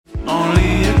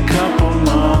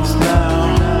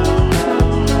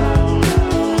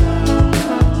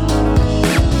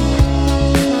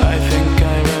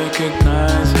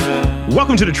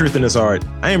Welcome to The Truth in This Art.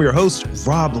 I am your host,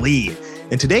 Rob Lee.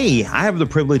 And today I have the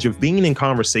privilege of being in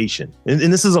conversation. And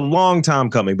this is a long time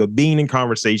coming, but being in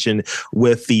conversation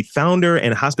with the founder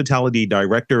and hospitality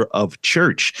director of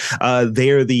Church.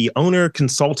 They're the owner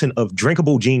consultant of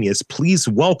Drinkable Genius. Please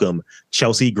welcome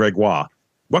Chelsea Gregoire.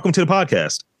 Welcome to the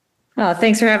podcast. Oh,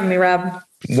 thanks for having me, Rob.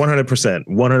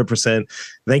 100%.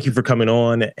 Thank you for coming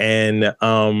on. And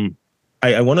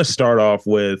I want to start off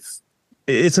with,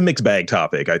 it's a mixed bag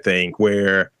topic, I think,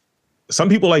 where some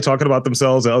people like talking about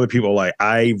themselves and other people are like,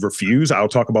 I refuse. I'll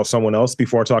talk about someone else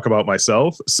before I talk about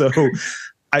myself. So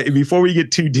before we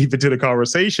get too deep into the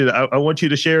conversation, I want you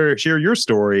to share your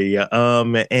story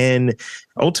and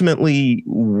ultimately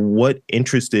what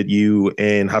interested you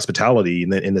in hospitality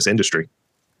in this industry.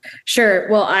 Sure.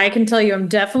 Well, I can tell you I'm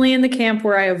definitely in the camp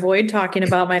where I avoid talking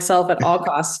about myself at all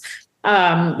costs.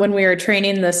 When we were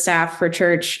training the staff for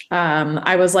Church,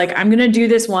 I was like, I'm going to do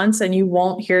this once and you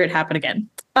won't hear it happen again.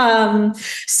 I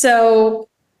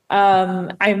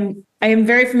am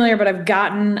very familiar, but I've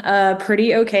gotten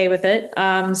pretty okay with it.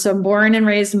 So I'm born and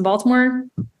raised in Baltimore.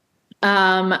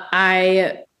 At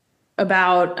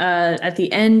the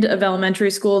end of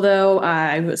elementary school, though,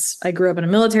 I grew up in a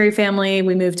military family.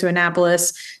 We moved to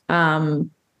Annapolis, and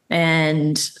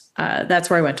that's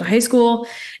where I went to high school.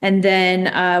 And then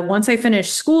once I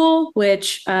finished school,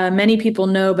 which many people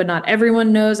know, but not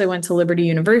everyone knows, I went to Liberty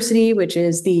University, which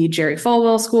is the Jerry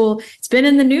Falwell School. It's been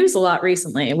in the news a lot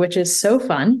recently, which is so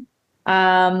fun.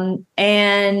 I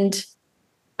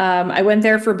went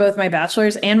there for both my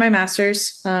bachelor's and my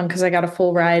master's because I got a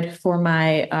full ride for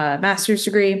my master's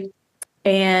degree.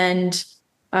 And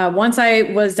once I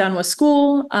was done with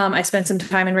school, I spent some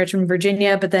time in Richmond,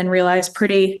 Virginia, but then realized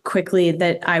pretty quickly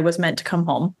that I was meant to come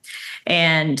home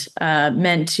and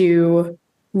meant to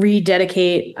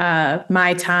rededicate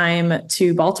my time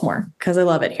to Baltimore because I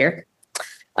love it here.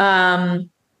 And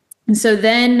so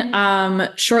then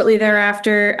shortly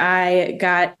thereafter, I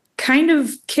got kind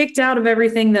of kicked out of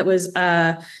everything that was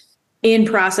in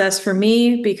process for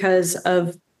me because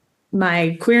of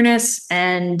my queerness.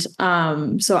 And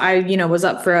so I, was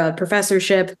up for a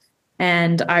professorship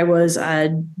and I was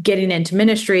getting into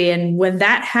ministry. And when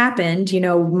that happened,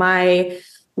 my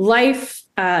life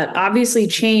obviously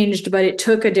changed, but it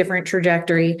took a different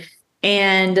trajectory.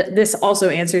 And this also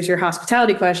answers your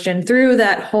hospitality question. Through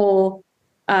that whole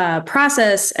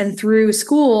process and through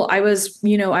school, I was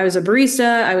a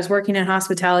barista. I was working in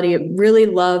hospitality. I really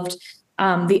loved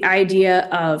the idea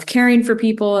of caring for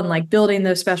people and like building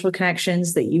those special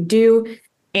connections that you do.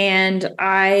 And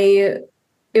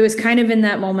it was kind of in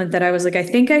that moment that I was like, I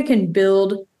think I can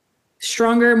build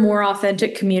stronger, more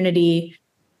authentic community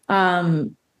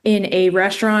in a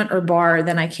restaurant or bar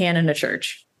than I can in a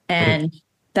church. And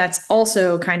that's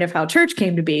also kind of how Church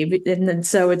came to be. And then,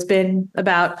 so it's been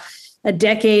about a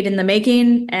decade in the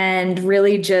making and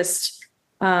really just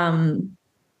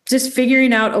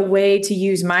figuring out a way to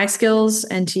use my skills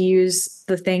and to use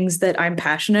the things that I'm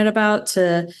passionate about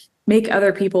to make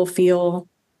other people feel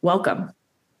welcome.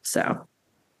 So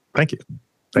thank you.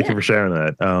 Thank you for sharing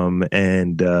that.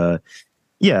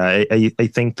 I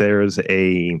think there's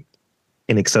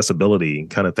an accessibility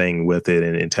kind of thing with it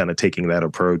and kind of taking that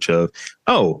approach of,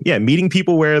 meeting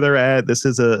people where they're at. This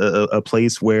is a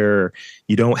place where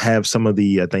you don't have some of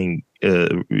the, I think,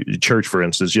 Church, for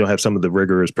instance, you'll have some of the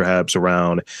rigors perhaps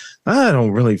around, I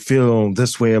don't really feel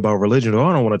this way about religion, or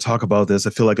I don't want to talk about this. I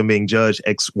feel like I'm being judged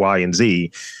X, Y, and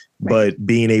Z. Right. But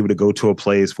being able to go to a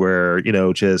place where,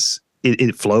 just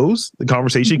it flows, the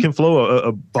conversation can flow,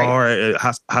 a bar, a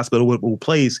hospitable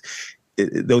place,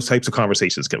 those types of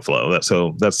conversations can flow.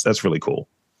 So that's really cool.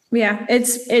 Yeah,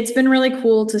 it's been really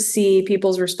cool to see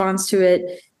people's response to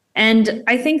it. And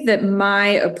I think that my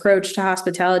approach to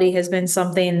hospitality has been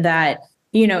something that,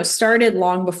 started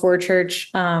long before Church.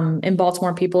 In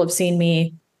Baltimore, people have seen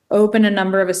me open a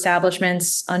number of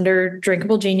establishments under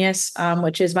Drinkable Genius,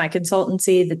 which is my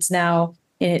consultancy that's now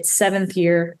in its 7th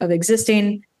year of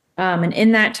existing. And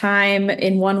in that time,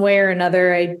 in one way or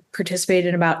another, I participated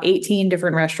in about 18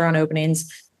 different restaurant openings.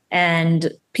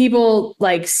 And people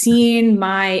like seeing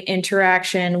my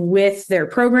interaction with their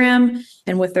program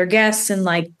and with their guests and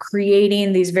like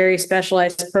creating these very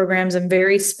specialized programs and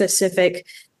very specific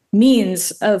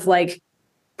means of like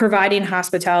providing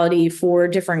hospitality for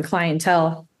different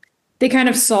clientele. They kind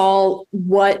of saw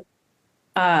what,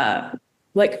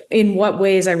 in what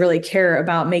ways I really care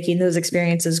about making those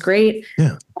experiences great.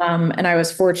 Yeah. And I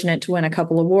was fortunate to win a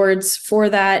couple awards for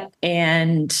that.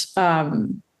 And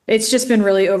it's just been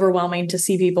really overwhelming to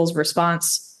see people's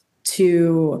response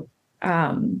to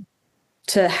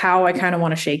how I kind of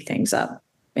want to shake things up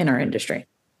in our industry.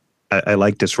 I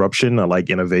like disruption. I like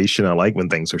innovation. I like when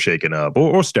things are shaken up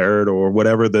or stirred or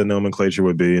whatever the nomenclature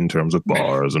would be in terms of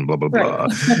bars and blah, blah, Right.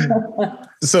 blah.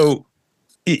 So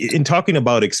in talking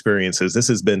about experiences, this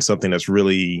has been something that's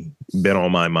really been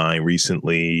on my mind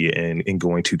recently, and in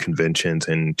going to conventions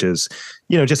and just,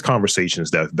 just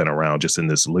conversations that have been around just in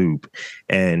this loop.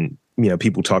 And,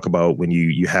 people talk about when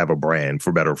you have a brand,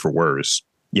 for better or for worse,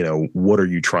 what are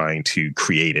you trying to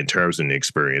create in terms of the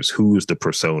experience? Who is the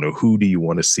persona? Who do you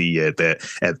want to see at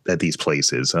these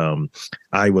places?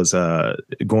 I was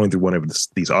going through one of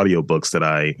these audiobooks that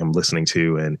I am listening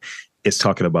to, and it's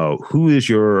talking about who is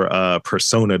your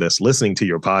persona that's listening to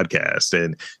your podcast,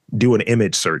 and do an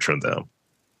image search on them.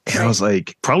 And I was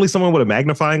like, probably someone with a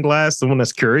magnifying glass, someone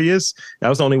that's curious. That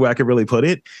was the only way I could really put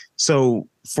it. So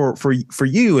for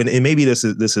you, and maybe this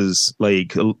is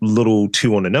like a little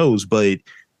too on the nose, but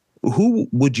who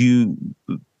would you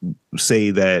say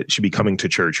that should be coming to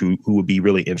church, who would be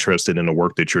really interested in the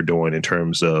work that you're doing in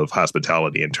terms of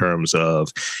hospitality, in terms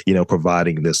of,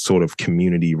 providing this sort of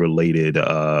community related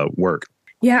work?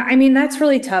 Yeah, I mean, that's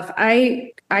really tough.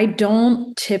 I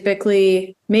don't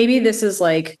typically, maybe this is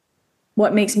like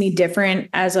what makes me different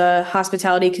as a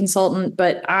hospitality consultant,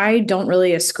 but I don't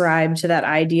really ascribe to that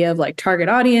idea of like target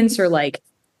audience or like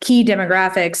key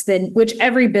demographics, which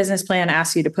every business plan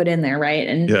asks you to put in there, right?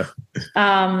 And yeah.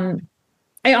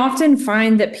 I often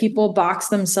find that people box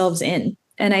themselves in.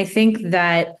 And I think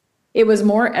that it was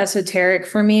more esoteric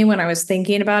for me when I was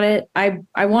thinking about it.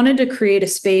 I wanted to create a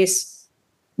space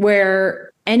where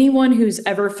anyone who's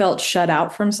ever felt shut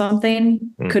out from something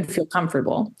could feel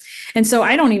comfortable. And so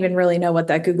I don't even really know what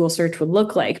that Google search would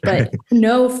look like, but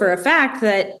know for a fact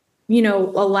that,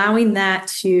 allowing that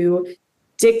to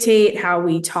dictate how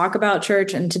we talk about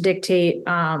church and to dictate,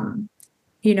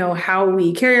 how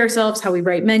we carry ourselves, how we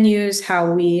write menus,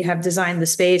 how we have designed the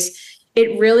space.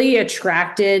 It really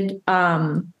attracted,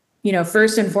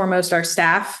 first and foremost, our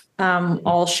staff,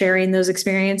 all sharing those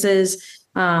experiences.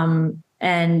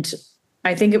 And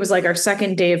I think it was like our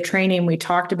second day of training, we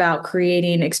talked about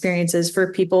creating experiences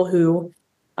for people who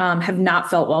have not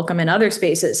felt welcome in other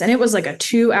spaces. And it was like a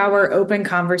 2-hour open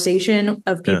conversation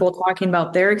of people talking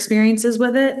about their experiences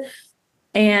with it.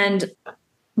 And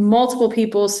multiple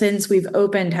people since we've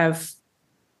opened have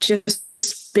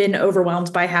just been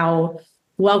overwhelmed by how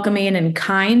welcoming and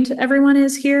kind everyone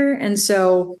is here. And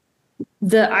so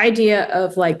the idea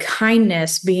of like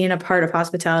kindness being a part of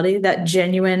hospitality, that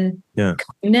genuine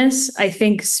kindness, I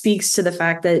think speaks to the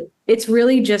fact that it's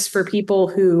really just for people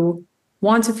who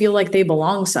want to feel like they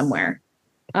belong somewhere,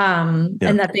 and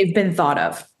that they've been thought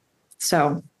of.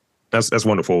 So that's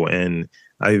wonderful. And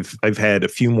I've had a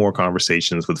few more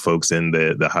conversations with folks in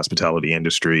the hospitality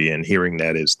industry, and hearing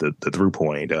that is the through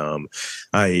point.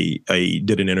 I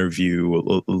did an interview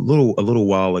a little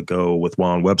while ago with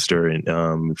Juan Webster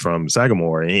from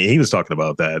Sagamore, and he was talking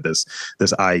about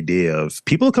this idea of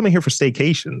people coming here for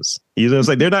staycations. It's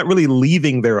like they're not really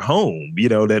leaving their home,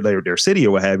 their city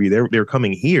or what have you. They're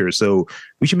coming here, so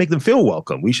we should make them feel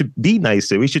welcome. We should be nice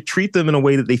to. We should treat them in a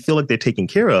way that they feel like they're taken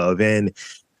care of. And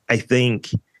I think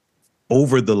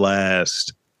over the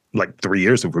last 3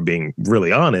 years, if we're being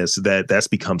really honest, that's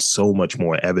become so much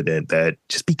more evident that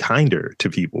just be kinder to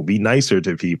people, be nicer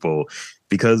to people,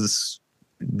 because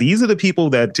these are the people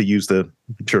that, to use the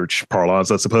church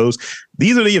parlance, I suppose,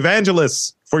 these are the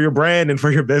evangelists for your brand and for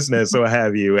your business, or what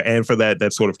have you, and for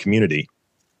that sort of community.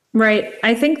 Right.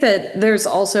 I think that there's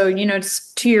also,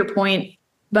 just to your point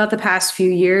about the past few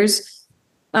years,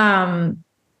 a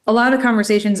lot of the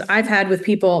conversations I've had with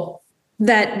people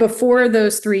that before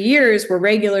those 3 years were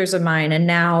regulars of mine. And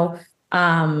now,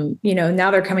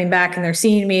 now they're coming back and they're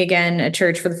seeing me again at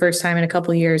church for the first time in a couple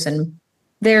of years. And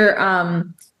they're,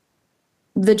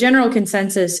 the general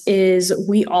consensus is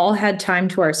we all had time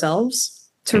to ourselves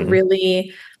to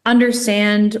really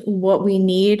understand what we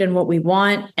need and what we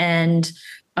want, and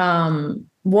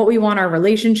what we want our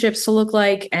relationships to look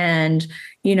like, and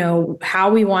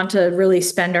how we want to really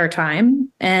spend our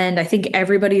time. And I think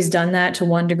everybody's done that to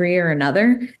one degree or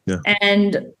another. Yeah.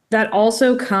 And that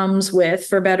also comes with,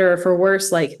 for better or for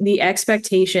worse, like the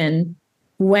expectation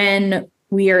when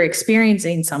we are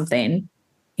experiencing something,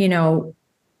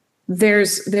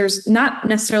 there's not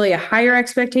necessarily a higher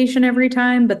expectation every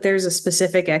time, but there's a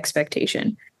specific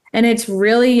expectation. And it's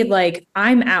really like,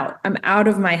 I'm out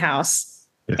of my house.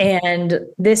 And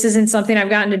this isn't something I've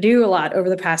gotten to do a lot over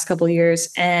the past couple of years.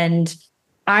 And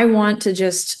I want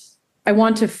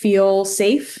to feel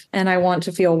safe, and I want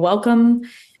to feel welcome.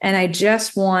 And I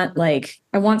just want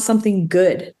I want something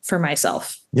good for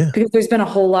myself, because there's been a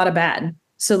whole lot of bad.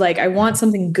 So I want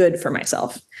something good for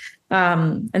myself.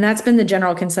 And that's been the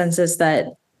general consensus, that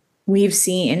we've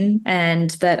seen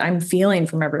and that I'm feeling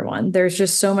from everyone. There's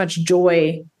just so much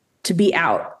joy to be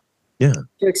out, Yeah.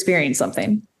 to experience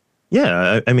something.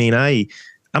 Yeah. I mean,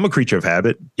 I'm a creature of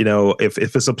habit. You know, if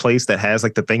it's a place that has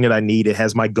like the thing that I need, it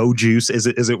has my go juice, as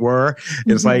it were.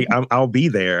 It's like I'll be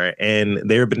there. And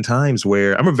there have been times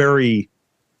where I'm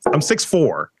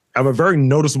 6'4". I'm a very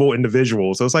noticeable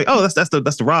individual. So it's like, oh, that's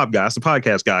the Rob guy, that's the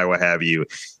podcast guy, what have you.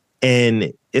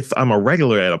 And if I'm a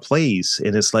regular at a place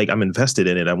and it's like I'm invested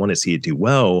in it, I want to see it do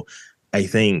well. I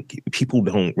think people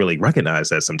don't really recognize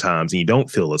that sometimes, and you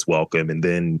don't feel as welcome. And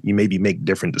then you maybe make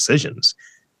different decisions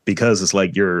because it's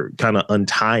like you're kind of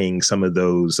untying some of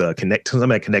those some of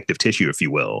that connective tissue, if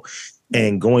you will,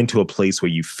 and going to a place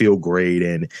where you feel great.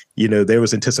 And, you know, there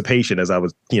was anticipation, as I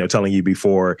was, telling you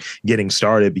before getting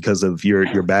started, because of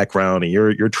your background and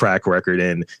your track record,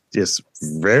 and just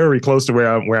very close to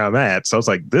where I'm at. So I was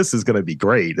like, this is going to be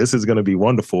great. This is going to be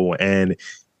wonderful. And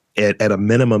at a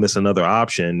minimum, it's another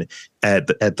option. At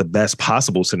the best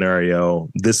possible scenario,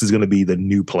 this is going to be the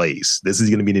new place. This is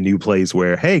going to be the new place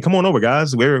where, hey, come on over,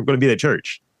 guys. We're going to be at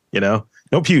church, No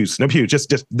pews,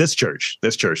 just this church,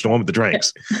 the one with the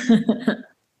drinks.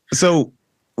 So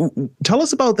tell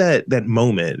us about that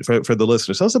moment for the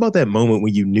listeners. Tell us about that moment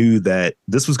when you knew that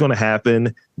this was going to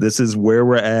happen. This is where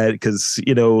we're at, because,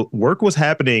 work was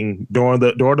happening during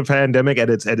the pandemic at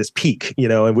its peak,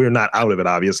 and we're not out of it,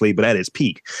 obviously, but at its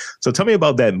peak. So tell me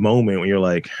about that moment when you're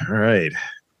like, all right,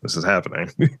 this is happening.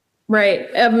 Right.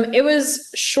 It was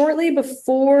shortly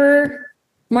before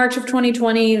March of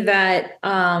 2020 that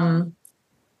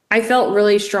I felt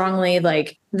really strongly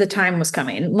like the time was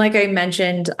coming. Like I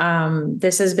mentioned,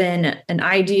 this has been an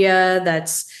idea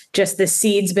that's just the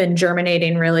seed's been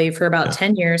germinating really for about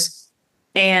 10 years.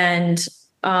 And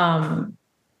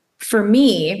for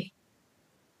me,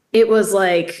 it was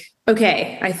like,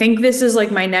 okay, I think this is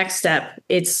like my next step.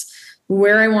 It's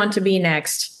where I want to be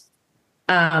next.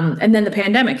 And then the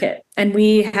pandemic hit, and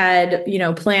we had,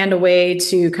 planned a way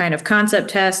to kind of concept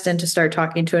test and to start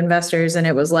talking to investors. And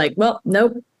it was like, well,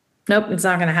 nope, it's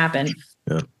not going to happen.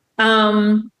 Yeah.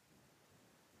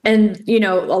 And,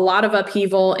 a lot of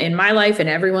upheaval in my life and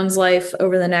everyone's life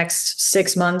over the next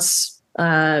 6 months,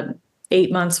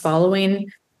 8 months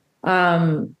following.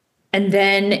 And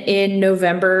then in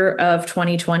November of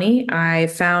 2020, I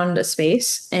found a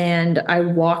space and I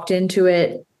walked into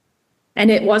it, and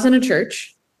it wasn't a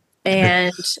church.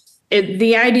 And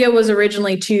the idea was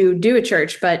originally to do a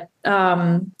church, but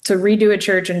to redo a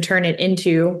church and turn it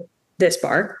into this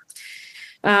bar.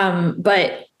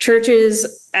 But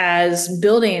churches as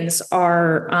buildings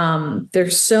are, they're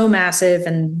so massive,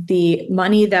 and the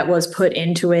money that was put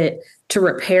into it to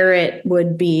repair it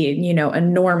would be,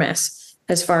 enormous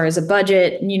as far as a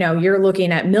budget. You're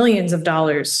looking at millions of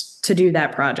dollars to do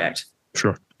that project.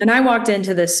 Sure. And I walked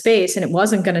into this space, and it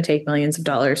wasn't going to take millions of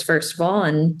dollars, first of all.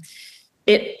 And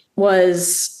it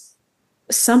was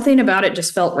something about it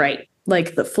just felt right,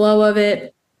 like the flow of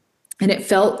it. And it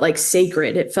felt like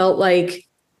sacred. It felt like,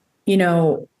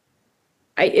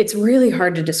 it's really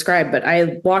hard to describe, but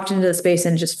I walked into the space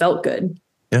and it just felt good.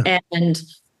 Yeah. And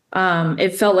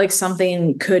it felt like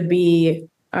something could live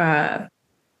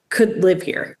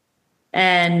here.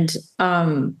 And,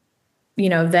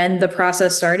 then the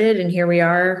process started, and here we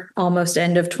are almost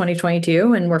end of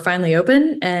 2022, and we're finally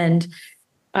open. And,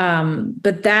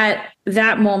 but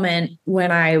that moment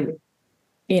when I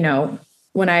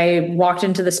walked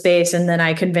into the space, and then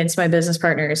I convinced my business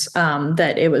partners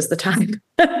that it was the time.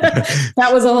 That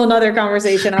was a whole nother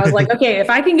conversation. I was like, okay, if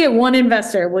I can get one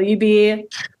investor, will you be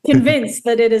convinced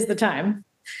that it is the time?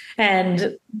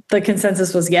 And the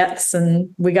consensus was yes.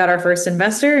 And we got our first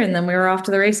investor, and then we were off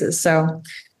to the races. So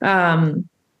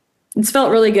it's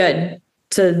felt really good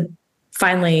to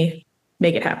finally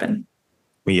make it happen.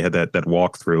 When you had that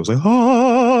walkthrough, it was like,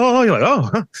 oh, you're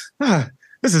like,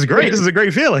 this is great. This is a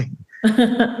great feeling.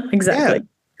 Exactly.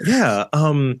 Yeah.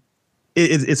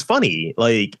 It's funny,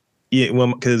 like,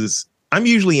 because I'm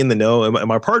usually in the know, and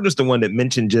my partner's the one that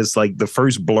mentioned just like the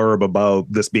first blurb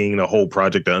about this being a whole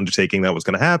project, the undertaking that was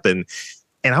going to happen.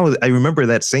 And I remember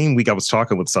that same week I was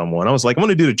talking with someone. I was like, I want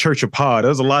to do the Church of Pod.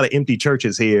 There's a lot of empty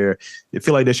churches here. I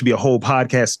feel like there should be a whole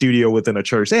podcast studio within a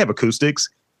church. They have acoustics.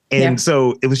 And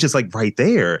so it was just like right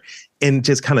there, and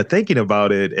just kind of thinking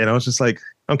about it. And I was just like,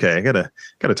 okay, I gotta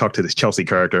talk to this Chelsea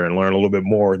character and learn a little bit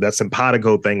more. That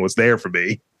simpatico thing was there for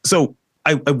me. So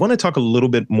I want to talk a little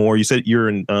bit more. You said you're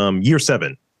in year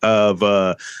 7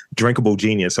 of Drinkable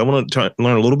Genius. I want to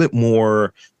learn a little bit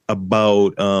more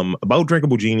about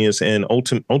Drinkable Genius, and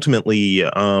ultimately,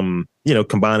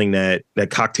 combining that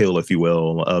cocktail, if you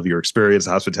will, of your experience,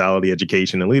 hospitality,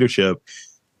 education, and leadership.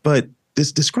 But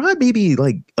describe maybe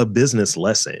like a business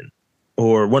lesson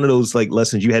or one of those like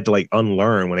lessons you had to like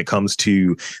unlearn when it comes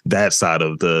to that side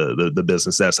of the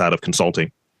business, that side of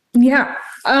consulting. Yeah.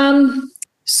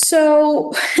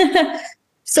 So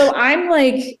so I'm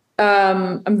like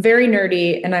I'm very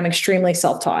nerdy and I'm extremely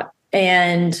self-taught.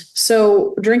 And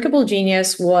so Drinkable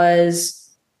Genius was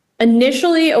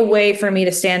initially a way for me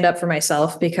to stand up for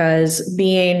myself because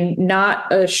being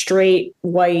not a straight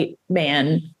white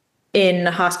man in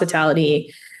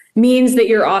hospitality means that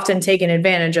you're often taken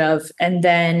advantage of. And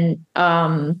then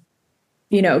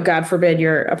God forbid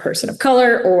you're a person of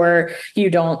color or you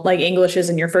don't like English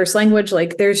isn't your first language.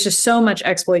 Like there's just so much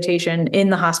exploitation in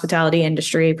the hospitality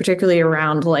industry, particularly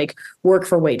around like work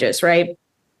for wages, right?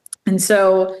 And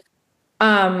so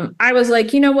I was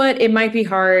like, you know what? It might be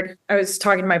hard. I was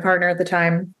talking to my partner at the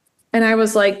time and I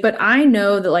was like, but I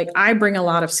know that like I bring a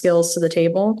lot of skills to the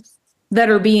table that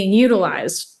are being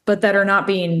utilized, but that are not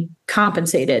being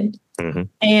compensated. Mm-hmm.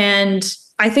 And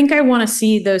I think I want to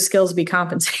see those skills be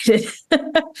compensated.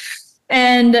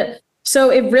 And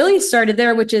so it really started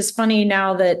there, which is funny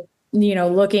now that,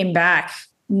 looking back,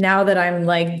 now that I'm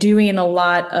like doing a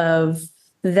lot of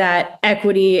that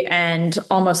equity and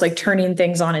almost like turning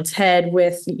things on its head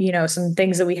with, some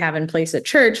things that we have in place at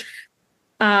church.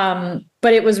 But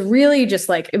it was really just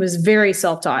like, it was very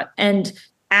self-taught. And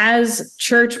as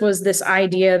church was this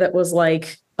idea that was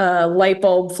like a light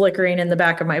bulb flickering in the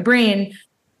back of my brain,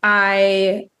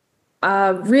 I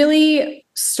really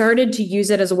started to use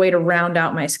it as a way to round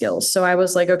out my skills. So I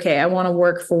was like, okay, I want to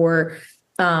work for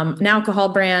an alcohol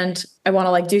brand. I want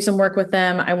to like do some work with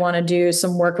them. I want to do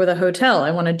some work with a hotel. I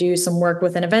want to do some work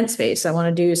with an event space. I want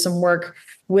to do some work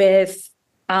with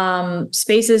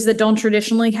spaces that don't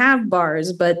traditionally have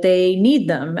bars, but they need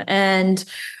them. And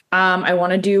I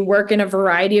want to do work in a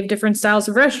variety of different styles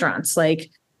of restaurants. And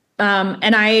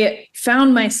I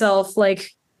found myself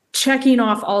like checking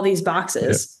off all these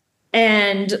boxes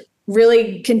and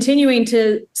really continuing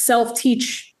to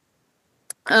self-teach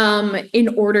in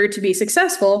order to be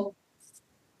successful.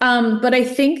 But I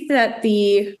think that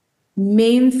the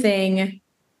main thing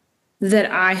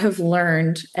that I have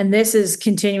learned, and this is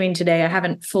continuing today, I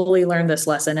haven't fully learned this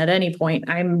lesson at any point.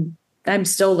 I'm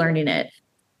still learning it,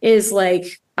 is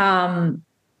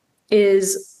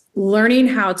learning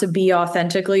how to be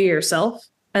authentically yourself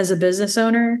as a business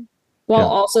owner while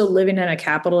also living in a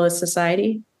capitalist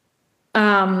society.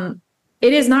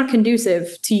 It is not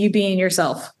conducive to you being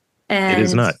yourself. And it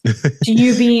is not. to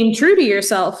you being true to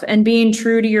yourself and being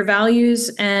true to your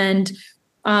values. And,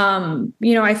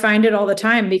 I find it all the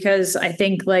time because I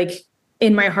think like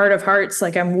in my heart of hearts,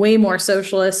 like I'm way more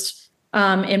socialist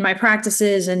in my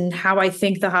practices and how I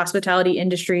think the hospitality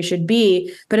industry should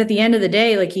be. But at the end of the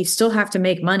day, like you still have to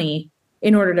make money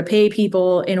in order to pay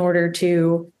people, in order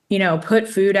to, put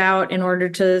food out, in order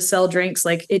to sell drinks.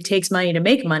 Like it takes money to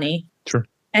make money. Sure.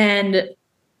 And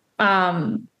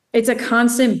it's a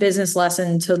constant business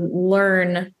lesson to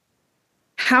learn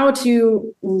how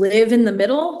to live in the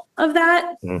middle of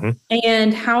that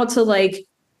and how to like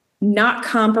not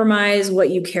compromise what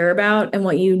you care about and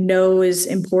what you know is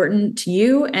important to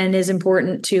you and is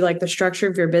important to like the structure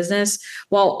of your business,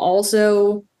 while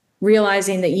also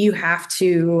realizing that you have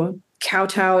to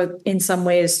kowtow in some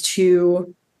ways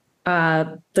to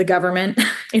the government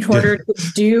in order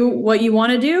to do what you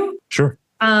want to do. Sure.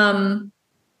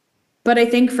 But I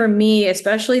think for me,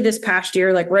 especially this past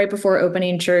year, like right before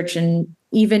opening church, and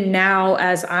even now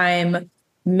as I'm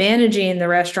managing the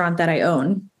restaurant that I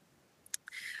own,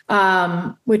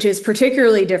 which is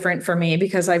particularly different for me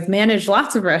because I've managed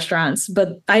lots of restaurants,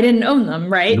 but I didn't own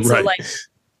them, right? So like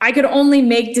I could only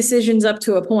make decisions up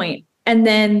to a point, and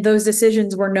then those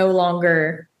decisions were no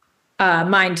longer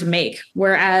mine to make.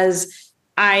 Whereas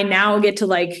I now get to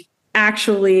like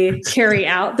actually carry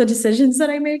out the decisions that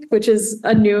I make, which is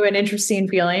a new and interesting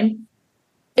feeling,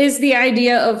 is the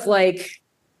idea of like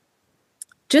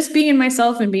just being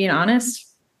myself and being honest.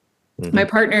 My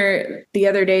partner the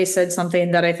other day said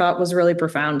something that I thought was really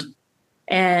profound.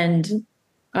 And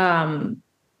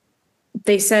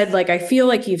they said, like, I feel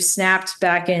like you've snapped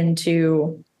back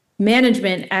into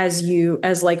management as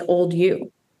like old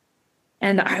you.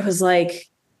 And I was like,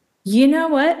 you know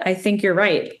what? I think you're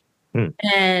right.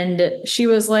 And she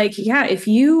was like, yeah, if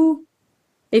you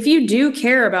do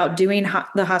care about doing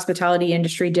the hospitality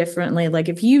industry differently, like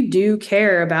if you do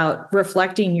care about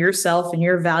reflecting yourself and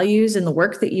your values in the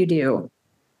work that you do,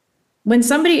 when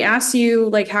somebody asks you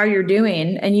like how you're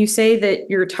doing and you say that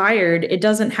you're tired, it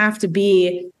doesn't have to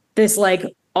be this like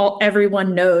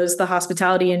everyone knows the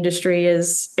hospitality industry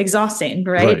is exhausting,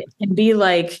 right? It can be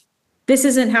like, this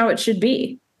isn't how it should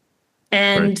be.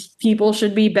 and people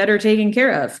should be better taken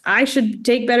care of. I should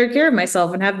take better care of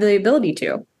myself and have the ability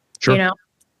to, Sure. you know?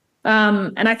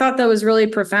 And I thought that was really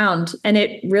profound. And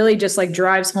it really just like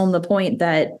drives home the point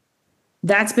that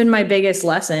that's been my biggest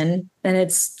lesson. And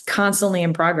it's constantly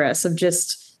in progress of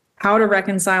just how to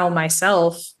reconcile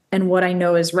myself and what I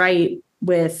know is right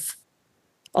with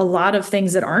a lot of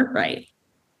things that aren't right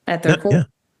at their core.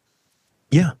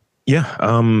 Yeah.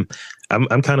 I'm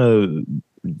kind of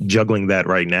juggling that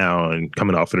right now and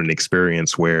coming off of an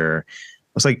experience where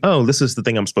I was like, oh, this is the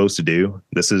thing I'm supposed to do.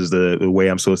 This is the way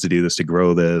I'm supposed to do this to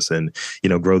grow this and,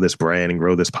 grow this brand and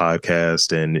grow this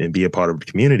podcast and be a part of the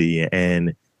community.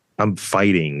 And I'm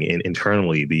fighting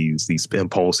internally these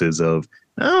impulses of,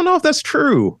 I don't know if that's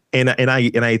true. And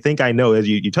I think I know, as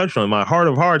you touched on, my heart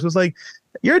of hearts was like,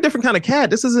 you're a different kind of cat.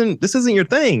 This isn't your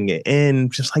thing.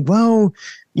 And just like, well,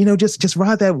 just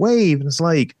ride that wave. And it's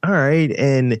like, all right.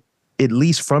 And at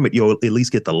least from it, you'll at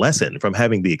least get the lesson from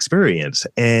having the experience.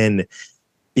 And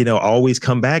always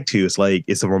come back to, it's like,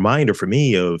 it's a reminder for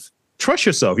me of trust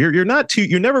yourself. You're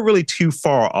never really too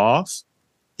far off,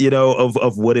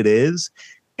 of what it is.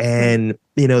 And,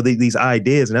 these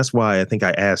ideas. And that's why I think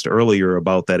I asked earlier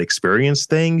about that experience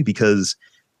thing, because,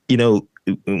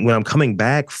 when I'm coming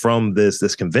back from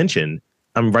this convention,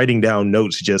 I'm writing down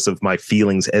notes just of my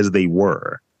feelings as they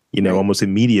were, almost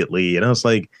immediately. And I was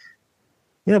like,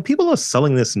 people are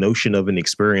selling this notion of an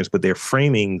experience, but they're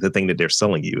framing the thing that they're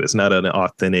selling you. It's not an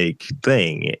authentic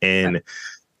thing. And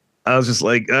I was just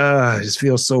like, it just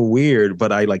feels so weird.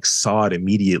 But I saw it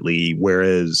immediately.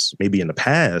 Whereas maybe in the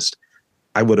past,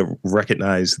 I would have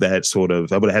recognized that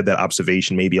I would have had that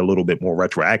observation maybe a little bit more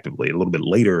retroactively, a little bit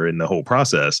later in the whole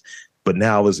process. But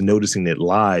now I was noticing it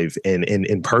live and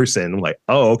in person. I'm like,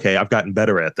 oh, okay, I've gotten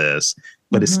better at this,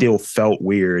 but it still felt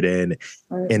weird. And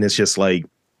it's just like,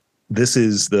 this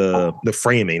is the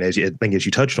framing, as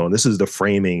you touched on. This is the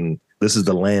framing. This is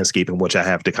the landscape in which I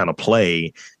have to kind of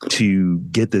play to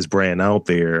get this brand out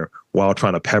there, while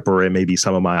trying to pepper in maybe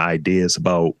some of my ideas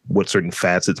about what certain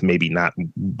facets maybe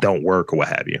don't work or what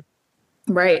have you.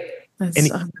 Right. That's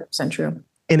 100% true.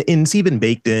 And it's even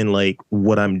baked in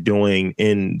what I'm doing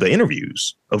in the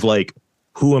interviews of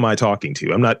who am I talking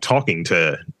to? I'm not talking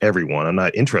to everyone. I'm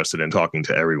not interested in talking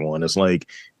to everyone. It's like,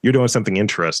 you're doing something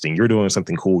interesting. You're doing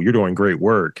something cool. You're doing great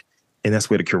work. And that's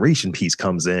where the curation piece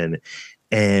comes in.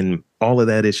 And all of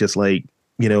that is just I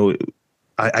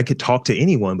could talk to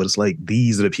anyone, but it's like,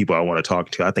 these are the people I want to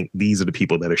talk to. I think these are the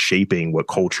people that are shaping what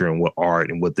culture and what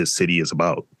art and what this city is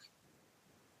about.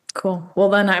 Cool. Well,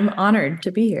 then I'm honored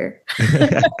to be here.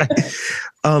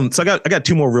 So I got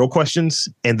two more real questions,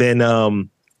 and then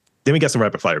we got some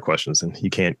rapid fire questions, and you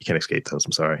can't escape those.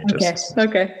 I'm sorry.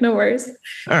 Okay. No worries.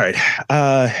 All right.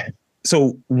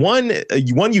 So one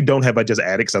you don't have, I just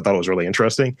added because I thought it was really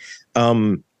interesting.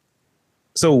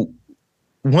 So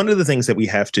one of the things that we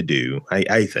have to do,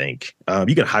 I think,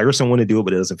 you can hire someone to do it,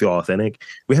 but it doesn't feel authentic.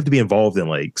 We have to be involved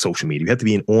in social media. We have to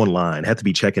be online, have to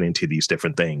be checking into these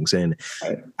different things. And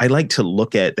I like to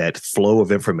look at that flow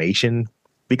of information,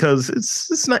 because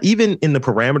it's not even in the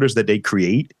parameters that they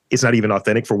create. It's not even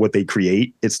authentic for what they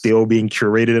create. It's still being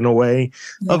curated in a way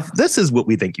of, this is what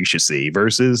we think you should see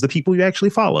versus the people you actually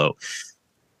follow.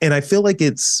 And I feel like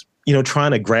it's,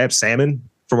 trying to grab salmon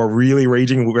from a really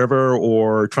raging river,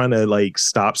 or trying to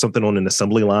stop something on an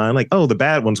assembly line. Oh, the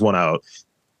bad ones won out.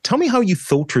 Tell me how you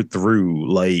filter through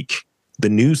the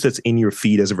news that's in your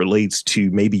feed as it relates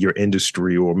to maybe your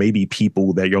industry, or maybe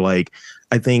people that you're like,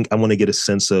 I think I want to get a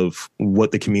sense of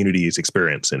what the community is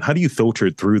experiencing. How do you filter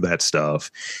through that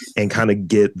stuff and kind of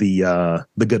get the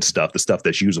good stuff, the stuff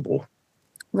that's usable?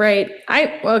 Right.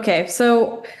 Okay.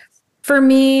 So for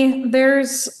me,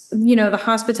 there's, the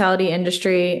hospitality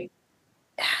industry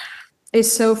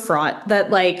is so fraught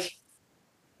that I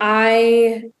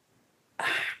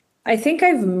think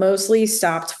I've mostly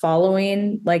stopped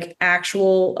following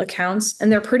actual accounts,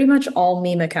 and they're pretty much all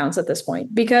meme accounts at this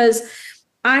point, because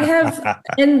I have,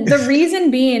 and the reason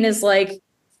being is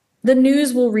the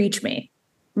news will reach me,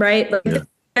 right?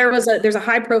 There's a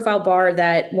high profile bar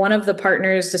that one of the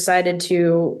partners decided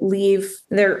to leave.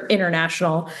 They're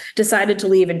international, decided to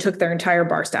leave and took their entire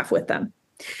bar staff with them.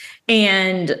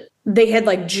 And they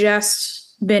had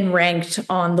just been ranked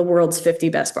on the world's 50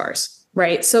 best bars,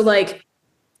 right? So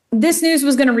this news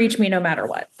was going to reach me no matter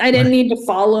what. I didn't need to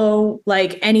follow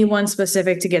anyone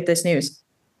specific to get this news.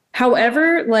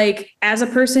 However, as a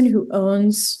person who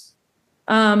owns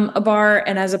a bar,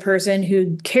 and as a person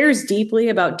who cares deeply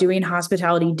about doing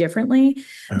hospitality differently,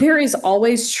 there is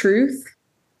always truth,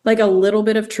 a little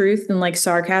bit of truth and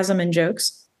sarcasm and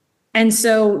jokes. And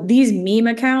so these meme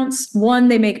accounts, one,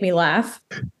 they make me laugh.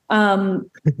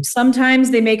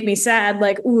 Sometimes they make me sad,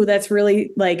 like, ooh, that's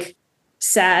really like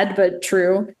sad, but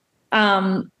true.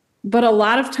 But a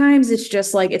lot of times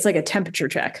it's like a temperature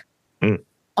check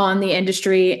on the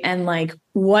industry and like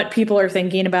what people are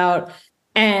thinking about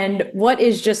and what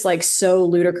is just like so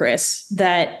ludicrous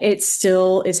that it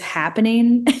still is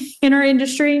happening in our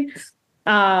industry.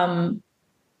 Yeah,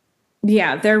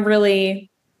 they're really,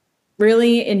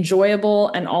 really enjoyable.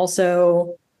 And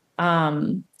also,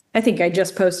 I think I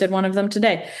just posted one of them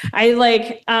today. I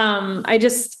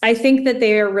think that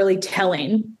they are really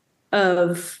telling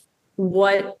of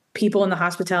what people in the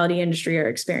hospitality industry are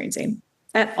experiencing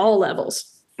at all levels.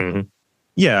 Mm-hmm.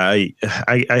 Yeah,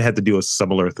 I had to do a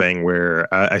similar thing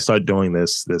where I started doing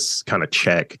this kind of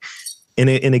check. And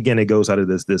again, it goes out of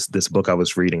this book I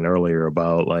was reading earlier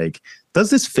about like, does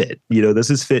this fit? Does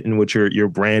this fit in what your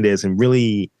brand is, and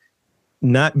really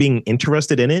not being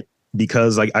interested in it,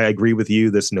 because like I agree with you,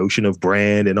 this notion of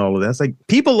brand and all of that. It's like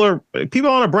people aren't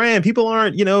a brand. People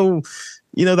aren't,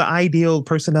 the ideal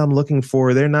person I'm looking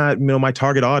for. They're not, my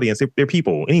target audience. They're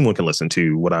people. Anyone can listen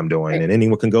to what I'm doing, right, and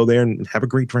anyone can go there and have a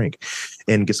great drink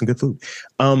and get some good food.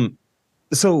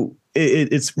 So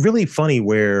it's really funny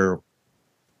where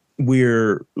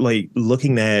we're like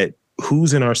looking at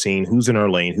who's in our scene, who's in our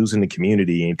lane, who's in the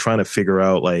community, and trying to figure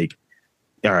out like,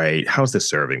 all right, how's this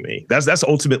serving me? That's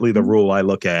ultimately the rule I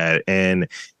look at. And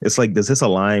it's like, does this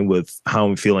align with how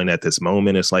I'm feeling at this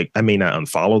moment? It's like, I may not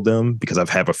unfollow them because I've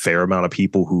had a fair amount of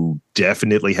people who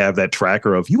definitely have that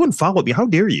tracker of, you unfollowed me, how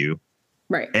dare you?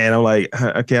 Right. And I'm like,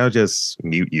 okay, I'll just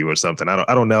mute you or something. I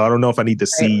don't know. I don't know if I need to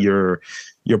see your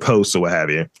posts or what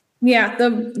have you. Yeah,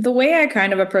 the way I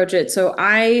kind of approach it, so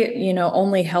I,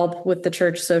 only help with the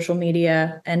church social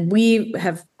media, and we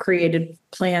have created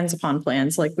plans upon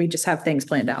plans, like we just have things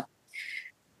planned out.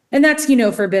 And that's,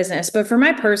 for business. But for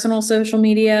my personal social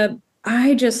media,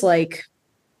 I just like,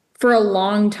 for a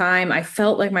long time, I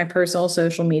felt like my personal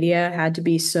social media had to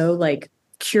be so like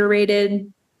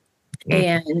curated,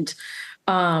 and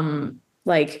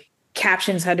like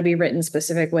captions had to be written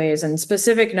specific ways and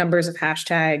specific numbers of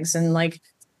hashtags and like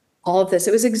all of this.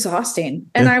 It was exhausting.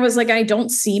 And I was like, I don't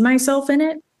see myself in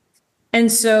it.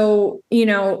 And so,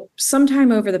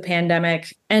 sometime over the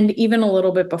pandemic and even a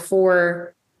little bit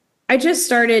before, I just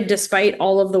started, despite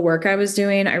all of the work I was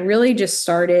doing, I really just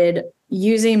started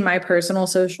using my personal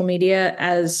social media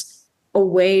as a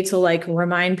way to like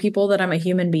remind people that I'm a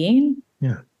human being.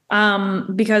 Yeah.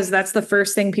 Because that's the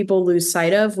first thing people lose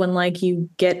sight of when like you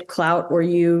get clout or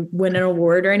you win an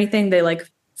award or anything. They like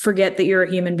forget that you're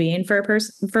a human being for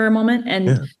a moment.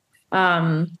 And,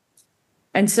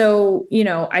 and so,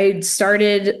 I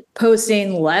started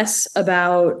posting less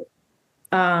about,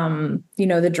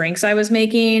 the drinks I was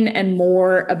making and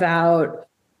more about,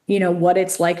 what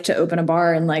it's like to open a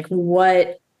bar and like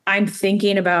what I'm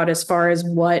thinking about as far as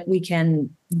what we can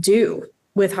do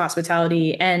with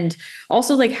hospitality, and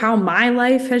also like how my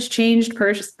life has changed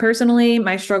personally,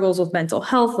 my struggles with mental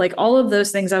health, like all of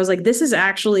those things. I was like, this is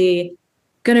actually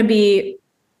going to be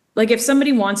like, if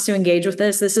somebody wants to engage with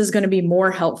this is going to be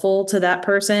more helpful to that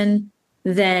person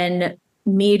than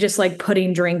me just like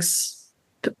putting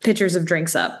pictures of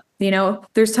drinks up.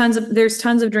 There's tons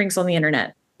of drinks on the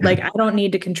internet. Like, I don't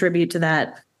need to contribute to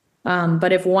that.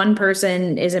 But if one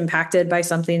person is impacted by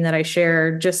something that I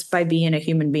share just by being a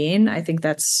human being, I think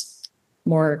that's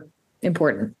more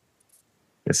important.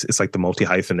 It's like the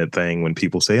multi-hyphenate thing when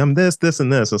people say, I'm this, this,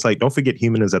 and this. It's like, don't forget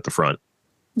human is at the front.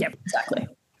 Yep, exactly.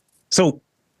 So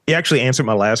you actually answered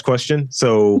my last question.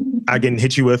 So I can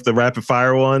hit you with the rapid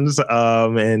fire ones.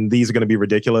 And these are going to be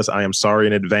ridiculous. I am sorry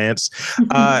in advance.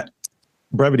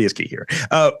 Brevity is key here.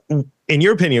 In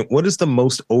your opinion, what is the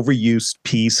most overused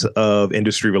piece of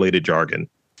industry related jargon?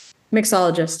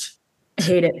 Mixologist. I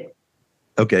hate it.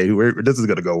 Okay, this is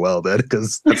going to go well then,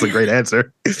 because that's a great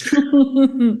answer.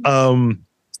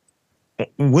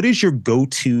 What is your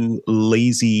go-to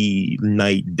lazy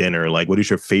night dinner? Like, what is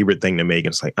your favorite thing to make?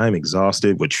 It's like, I'm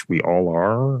exhausted, which we all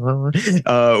are.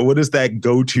 What is that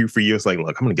go-to for you? It's like,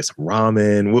 look, I'm going to get some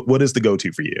ramen. What is the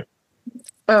go-to for you?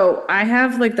 Oh, I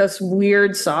have like this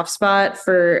weird soft spot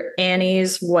for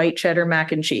Annie's white cheddar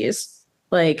mac and cheese.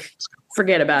 Like,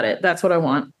 forget about it. That's what I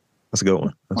want. That's a good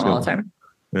one. That's all the time.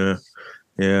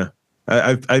 Yeah.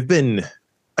 I've been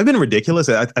ridiculous.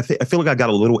 I feel like I got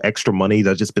a little extra money.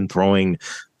 I've just been throwing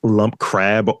lump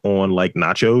crab on like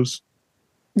nachos.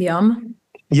 Yum.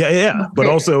 Yeah. Okay. But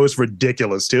also it's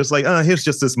ridiculous too. It's like, here's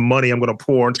just this money I'm going to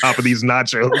pour on top of these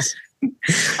nachos.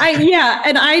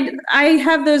 And I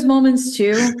have those moments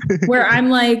too, where I'm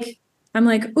like, I'm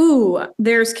like, ooh,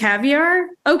 there's caviar.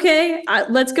 Okay,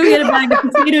 let's go get a bag of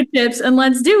potato chips and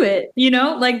let's do it.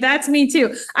 Like that's me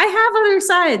too. I have other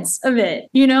sides of it,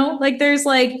 like there's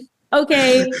like,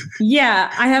 okay,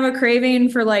 yeah, I have a craving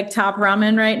for like top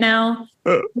ramen right now.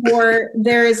 Or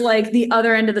there is like the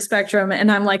other end of the spectrum,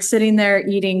 and I'm like sitting there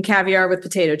eating caviar with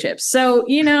potato chips. So,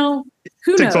 who knows?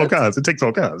 It takes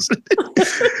all kinds.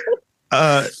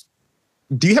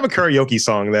 Do you have a karaoke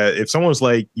song that if someone's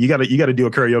like, you gotta do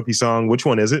a karaoke song, which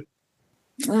one is it?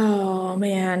 Oh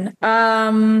man.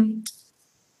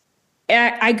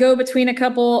 I go between a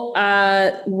couple.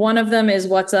 One of them is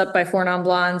What's Up by Four Non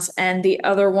Blondes, and the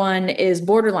other one is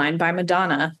Borderline by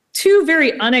Madonna. Two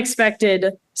very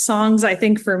unexpected songs, I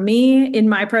think, for me in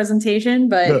my presentation,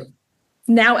 but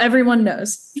now everyone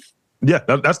knows. Yeah,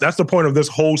 that's the point of this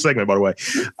whole segment, by the way.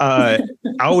 I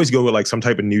always go with like some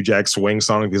type of New Jack Swing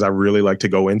song because I really like to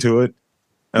go into it.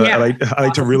 Yeah. I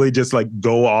like to really just like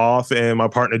go off, and my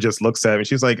partner just looks at me.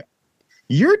 She's like,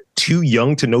 "You're too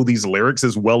young to know these lyrics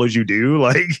as well as you do.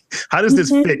 Like, how does this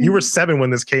fit? You were 7 when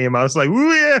this came out." It's like,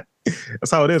 ooh, yeah, that's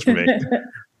how it is for me.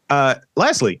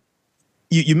 Lastly,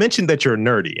 you mentioned that you're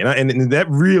nerdy, and that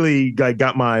really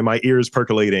got my ears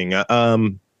percolating.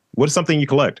 What is something you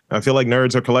collect? I feel like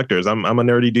nerds are collectors. I'm a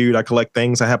nerdy dude. I collect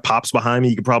things. I have pops behind me.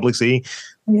 You can probably see.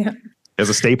 Yeah. There's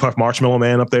a Stay Puft Marshmallow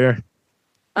Man up there.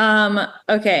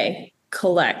 Okay.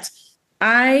 Collect.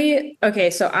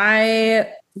 There's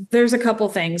a couple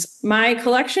things. My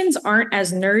collections aren't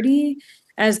as nerdy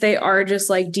as they are just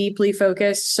like deeply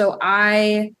focused. So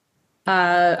I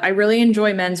really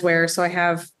enjoy menswear. So I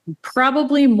have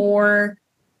probably more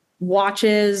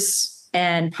watches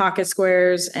and pocket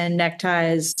squares and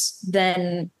neckties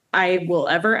than I will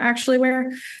ever actually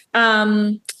wear.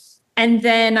 And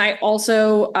then I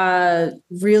also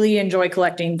really enjoy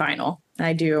collecting vinyl.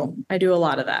 I do a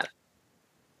lot of that.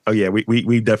 Oh yeah,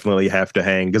 we definitely have to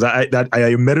hang because I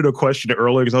omitted a question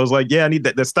earlier because I was like, yeah, I need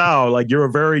that style. Like you're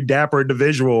a very dapper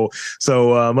individual,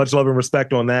 so much love and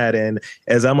respect on that. And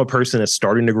as I'm a person that's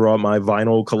starting to grow up my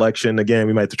vinyl collection, again,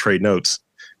 we might have to trade notes.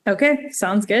 Okay,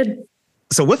 sounds good.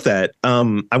 So with that,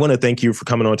 I want to thank you for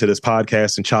coming on to this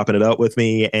podcast and chopping it up with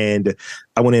me. And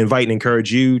I want to invite and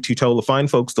encourage you to tell the fine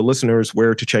folks, the listeners,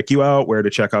 where to check you out, where to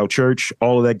check out church,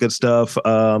 all of that good stuff.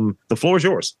 The floor is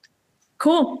yours.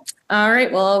 Cool. All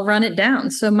right. Well, I'll run it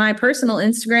down. So my personal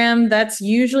Instagram, that's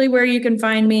usually where you can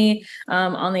find me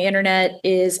on the internet,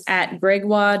 is at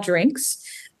Gregoire Drinks.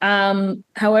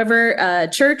 However,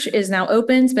 church is now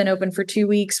open. It's been open for 2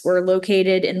 weeks. We're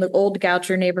located in the Old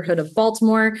Goucher neighborhood of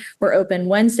Baltimore. We're open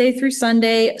Wednesday through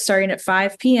Sunday, starting at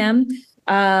 5 p.m.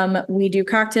 We do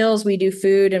cocktails, we do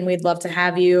food, and we'd love to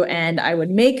have you. And I would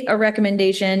make a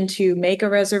recommendation to make a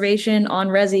reservation on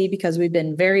Resi because we've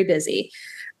been very busy.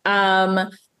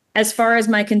 As far as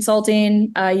my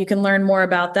consulting, you can learn more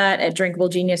about that at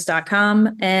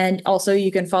drinkablegenius.com. And also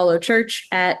you can follow church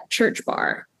at Church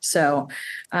Bar. So,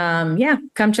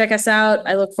 come check us out.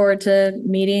 I look forward to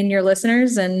meeting your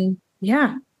listeners and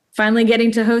finally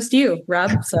getting to host you,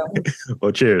 Rob. So,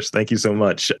 well, cheers. Thank you so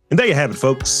much. And there you have it,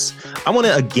 folks. I want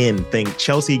to again thank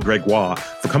Chelsea Gregoire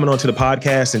for coming on to the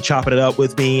podcast and chopping it up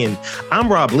with me. And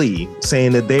I'm Rob Lee,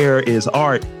 saying that there is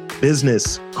art,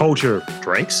 business, culture,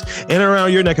 drinks, and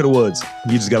around your neck of the woods.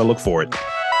 You just got to look for it.